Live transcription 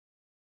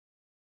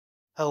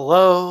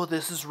Hello,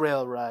 this is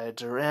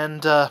Rail-Ryder,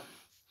 and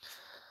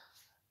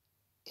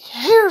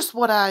here's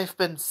what I've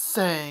been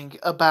saying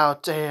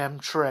about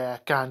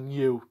Amtrak on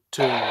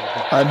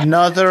YouTube.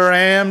 Another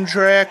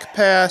Amtrak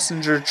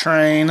passenger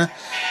train.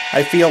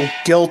 I feel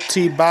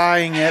guilty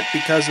buying it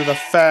because of the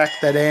fact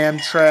that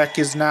Amtrak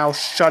is now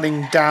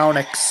shutting down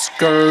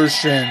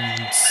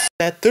excursions.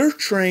 That their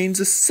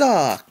trains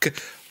suck.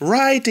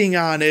 Riding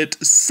on it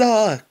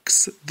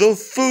sucks. The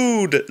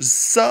food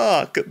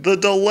suck. The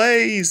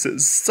delays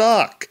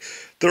suck.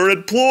 Their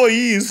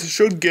employees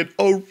should get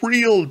a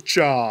real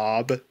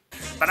job.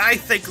 But I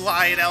think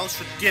Lionel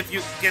should give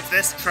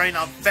this train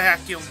a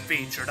vacuum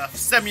feature to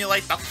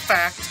simulate the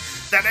fact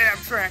that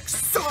Amtrak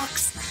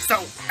sucks so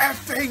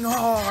effing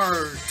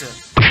hard.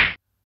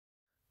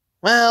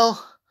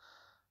 Well,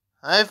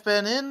 I've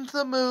been in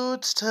the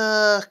mood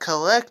to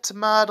collect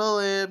model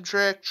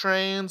Amtrak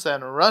trains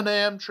and run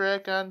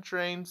Amtrak on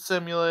train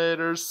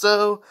simulators,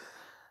 so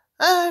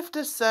I've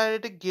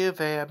decided to give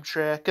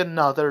Amtrak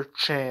another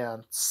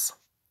chance.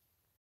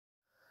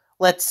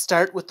 Let's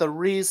start with the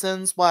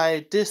reasons why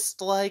I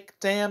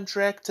disliked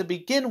Amtrak to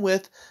begin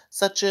with,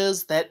 such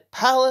as that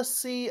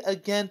policy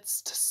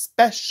against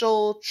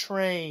special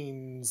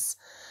trains.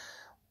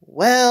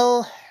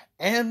 Well,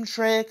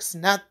 Amtrak's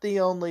not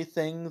the only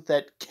thing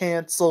that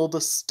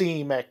canceled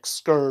steam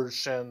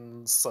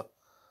excursions.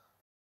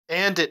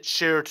 And it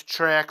shared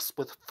tracks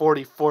with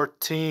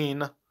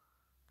 4014.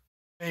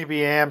 Maybe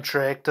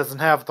Amtrak doesn't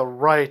have the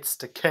rights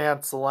to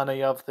cancel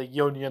any of the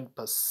Union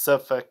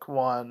Pacific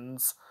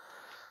ones.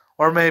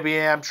 Or maybe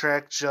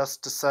Amtrak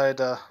just decided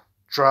to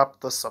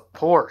drop the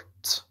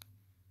support.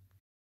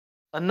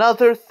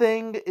 Another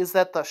thing is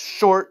that the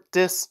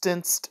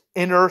short-distanced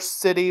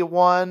inner-city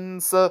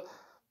ones,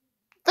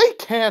 they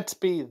can't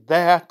be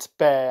that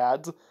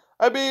bad.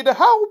 I mean,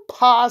 how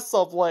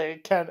possibly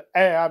can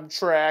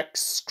Amtrak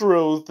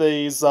screw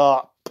these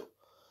up?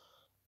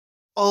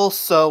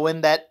 Also,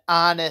 in that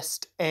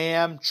Honest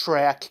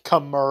Amtrak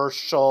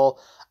commercial,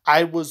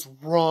 I was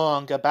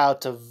wrong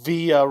about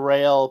Via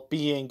Rail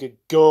being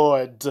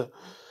good.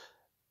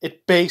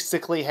 It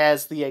basically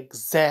has the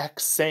exact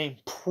same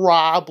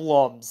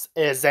problems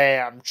as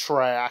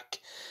Amtrak,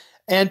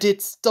 and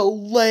its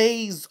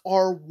delays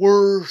are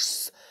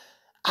worse.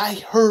 I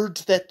heard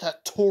that the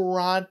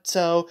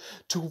Toronto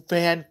to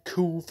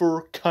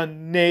Vancouver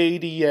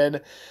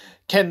Canadian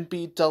can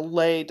be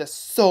delayed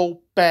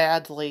so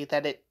badly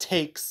that it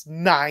takes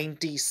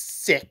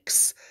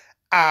 96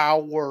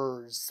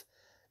 hours.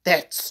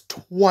 That's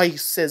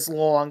twice as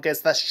long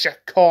as the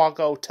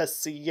Chicago to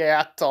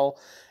Seattle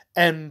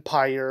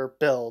Empire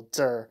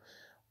Builder.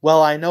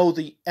 Well, I know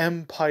the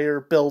Empire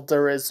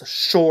Builder is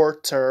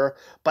shorter,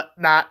 but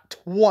not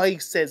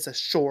twice as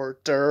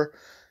shorter.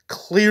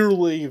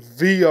 Clearly,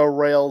 Via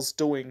Rail's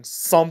doing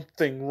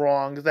something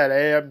wrong that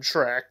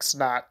Amtrak's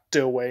not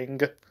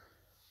doing.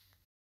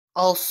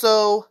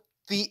 Also,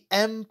 the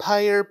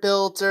Empire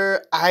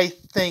Builder, I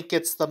think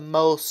it's the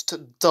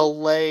most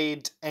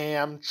delayed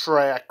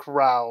Amtrak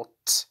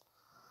route.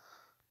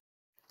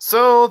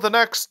 So, the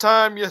next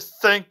time you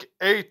think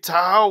 8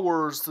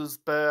 hours is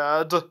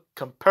bad,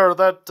 compare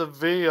that to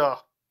Via.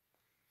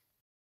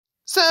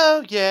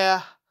 So,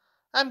 yeah,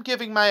 I'm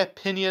giving my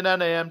opinion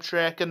on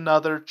Amtrak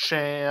another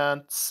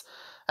chance.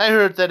 I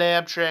heard that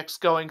Amtrak's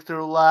going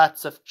through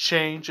lots of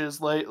changes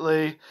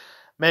lately.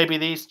 Maybe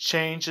these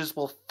changes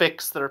will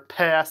fix their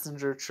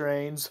passenger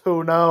trains,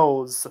 who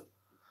knows?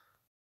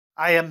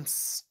 I am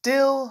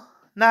still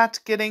not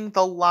getting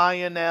the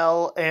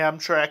Lionel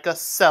Amtrak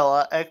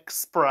Acela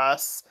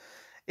Express.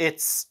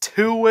 It's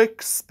too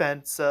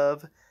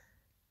expensive.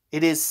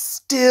 It is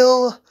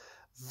still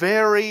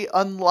very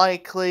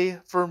unlikely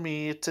for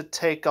me to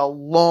take a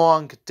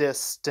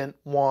long-distance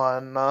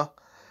one.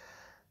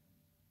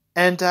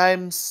 And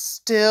I'm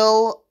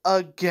still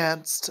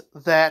against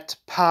that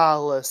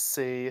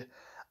policy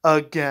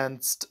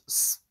against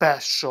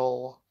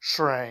special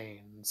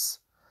trains.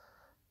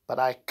 But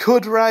I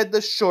could ride the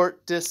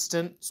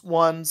short-distance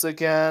ones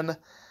again,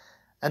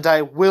 and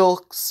I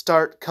will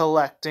start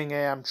collecting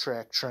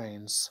Amtrak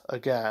trains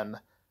again.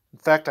 In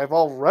fact, I've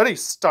already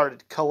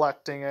started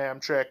collecting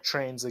Amtrak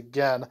trains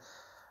again.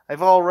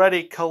 I've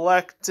already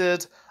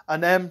collected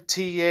an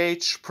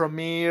MTH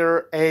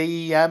Premier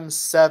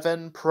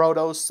AEM7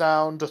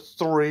 Proto-Sound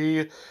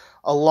 3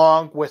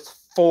 along with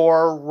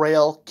 4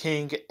 Rail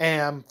King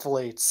Am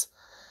fleets.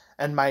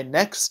 And my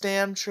next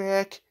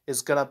Amtrak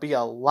is going to be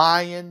a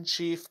Lion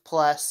Chief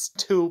Plus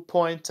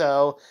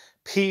 2.0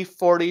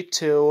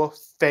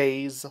 P42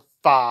 Phase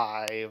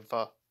 5.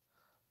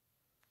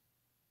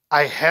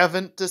 I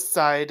haven't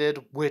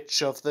decided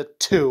which of the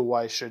two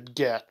I should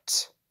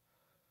get.